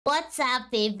What's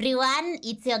up everyone?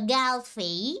 It's your girl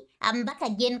Faye. I'm back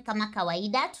again kama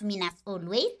kawaida to mean as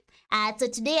always. So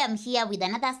today I'm here with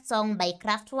another song by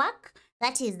Kraftwerk.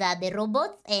 That is The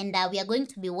Robots, and we are going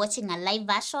to be watching a live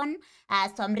version.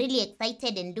 So I'm really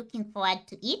excited and looking forward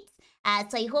to it.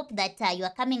 So I hope that you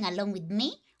are coming along with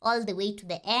me all the way to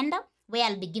the end, where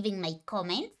I'll be giving my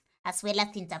comments as well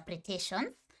as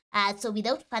interpretations. So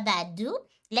without further ado,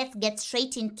 let's get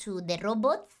straight into The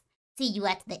Robots. See you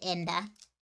at the end.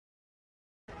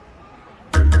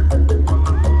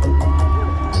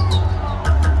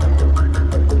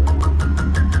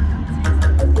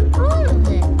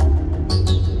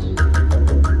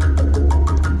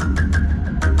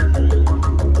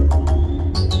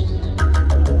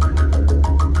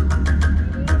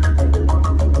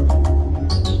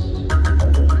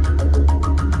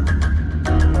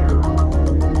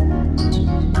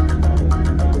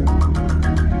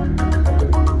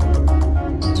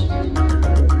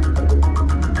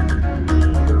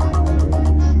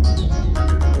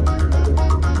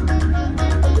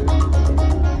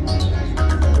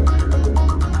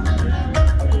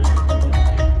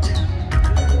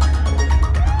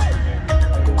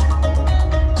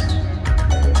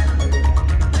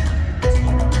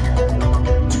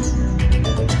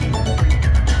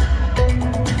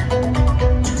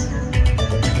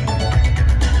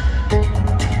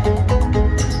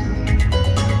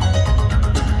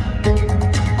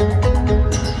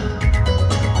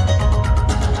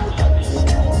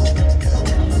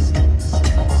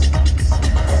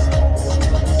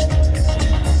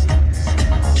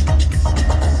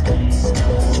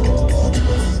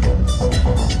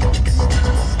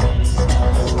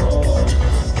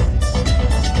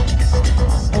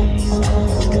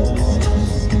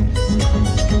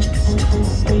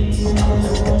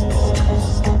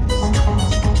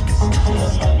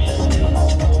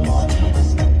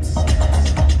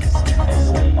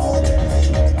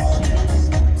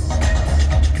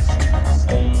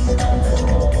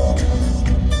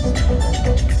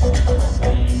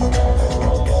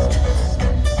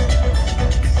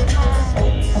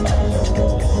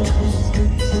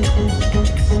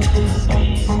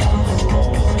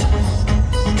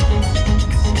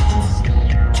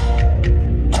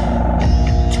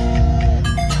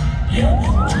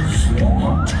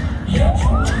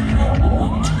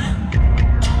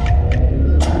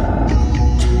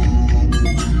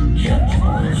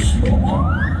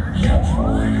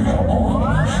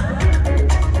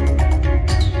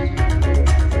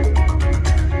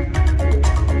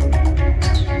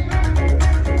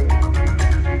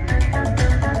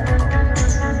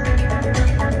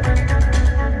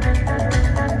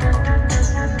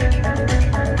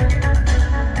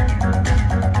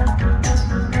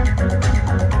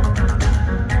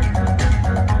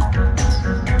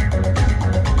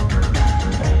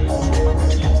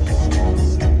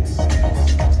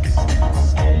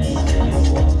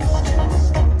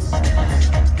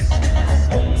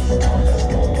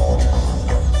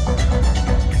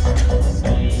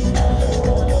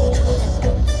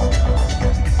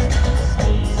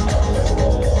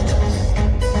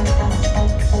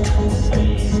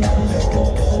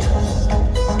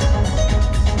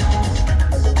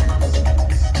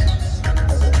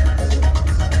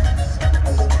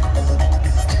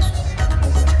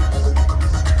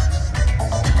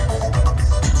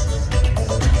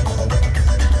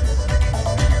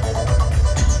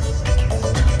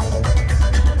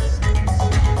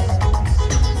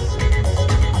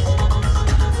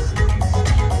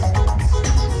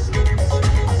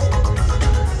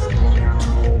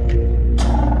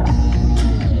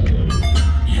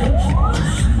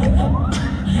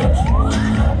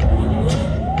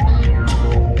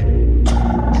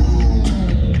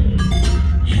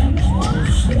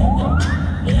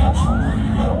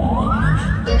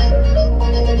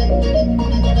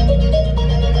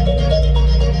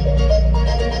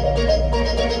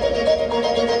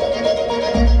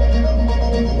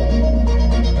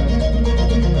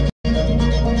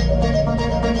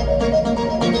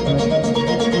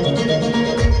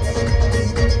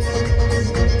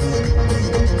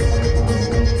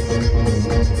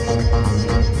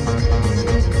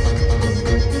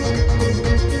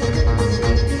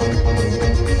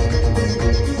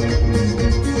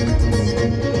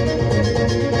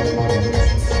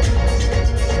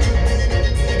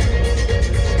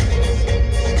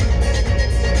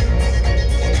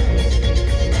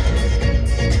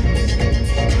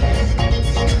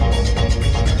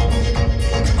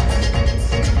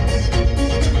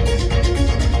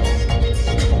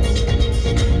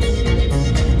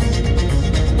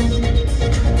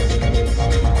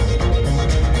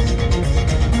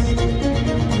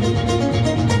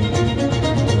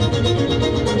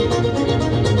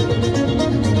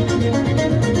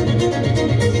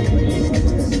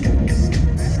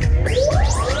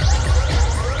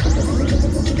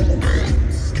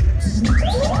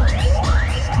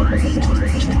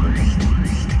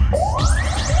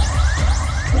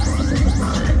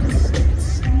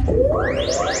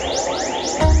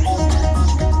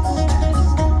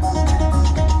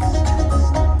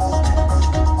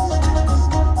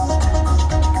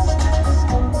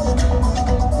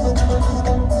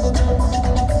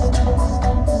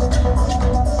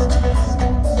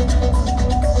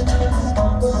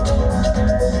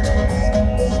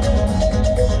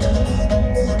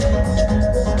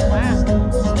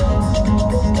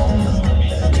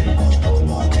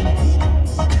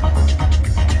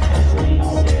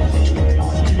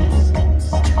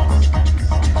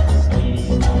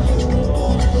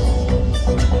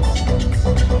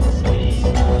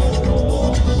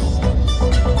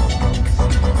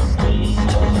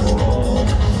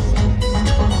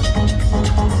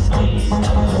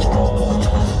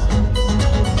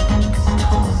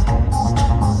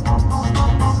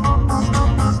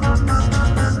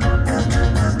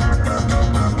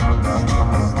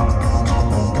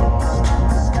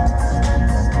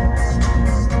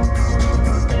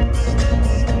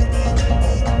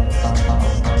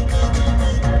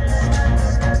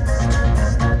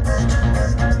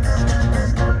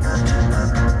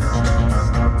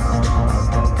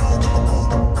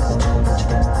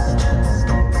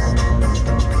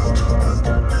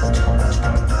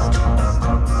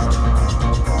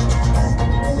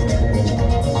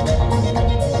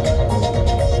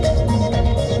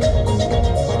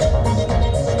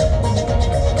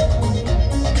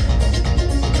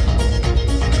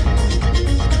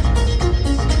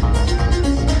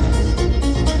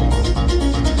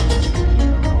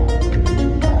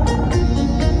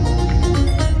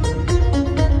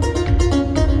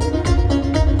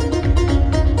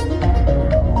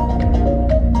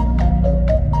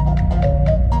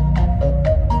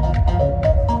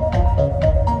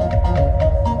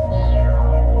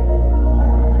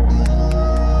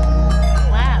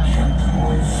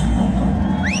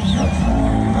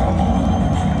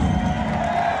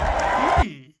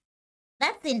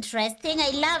 Interesting. I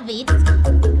love it.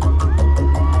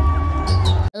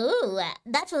 Oh,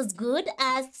 that was good.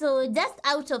 So just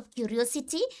out of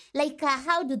curiosity, like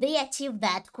how do they achieve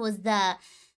that? Because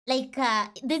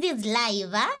this is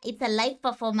live, it's a live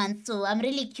performance. So I'm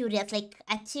really curious, like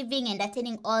achieving and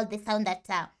attaining all the sound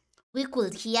that we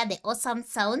could hear, the awesome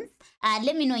sounds.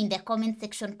 Let me know in the comment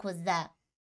section, because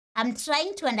I'm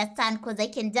trying to understand, because I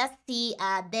can just see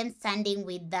them standing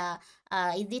with the,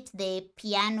 is it the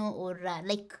piano or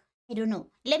like, I don't know.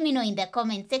 Let me know in the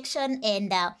comment section,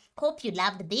 and hope you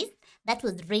loved this. That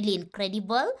was really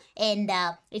incredible. And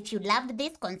if you loved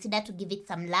this, consider to give it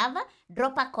some love.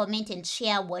 Drop a comment and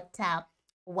share what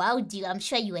wowed you. I'm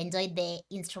sure you enjoyed the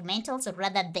instrumentals, or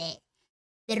rather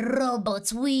the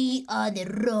robots. We are the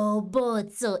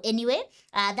robots. So anyway,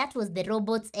 that was the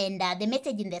robots, and the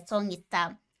message in the song is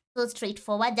so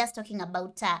straightforward, just talking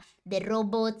about the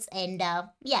robots, and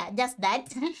yeah, just that.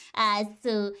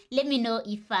 So let me know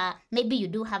if maybe you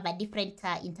do have a different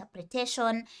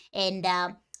interpretation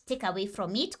and take away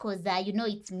from it, because you know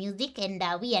it's music, and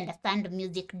we understand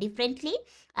music differently.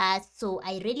 So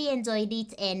I really enjoyed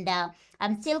it, and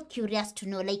I'm still curious to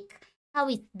know, like, how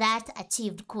is that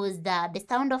achieved, because the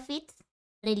sound of it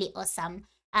really awesome.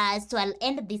 So I'll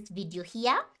end this video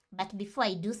here, but before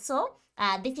I do so,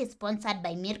 this is sponsored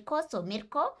by Mirko. So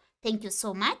Mirko, thank you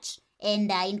so much. And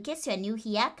in case you're new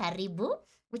here, karibu,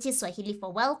 which is Swahili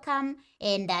for welcome,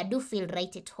 and do feel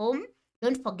right at home.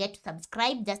 Don't forget to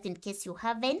subscribe, just in case you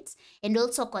haven't, and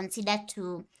also consider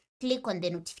to click on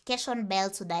the notification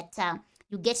bell so that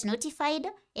you get notified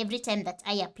every time that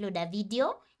I upload a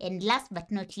video. And last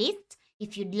but not least,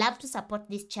 if you'd love to support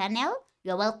this channel,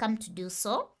 you're welcome to do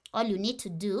so. All you need to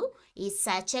do is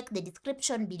check the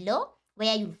description below,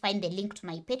 where you'll find the link to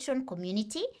my Patreon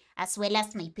community, as well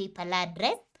as my PayPal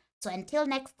address. So until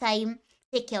next time,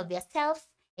 take care of yourself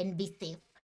and be safe.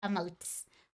 I'm out.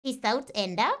 Peace out,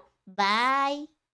 and bye.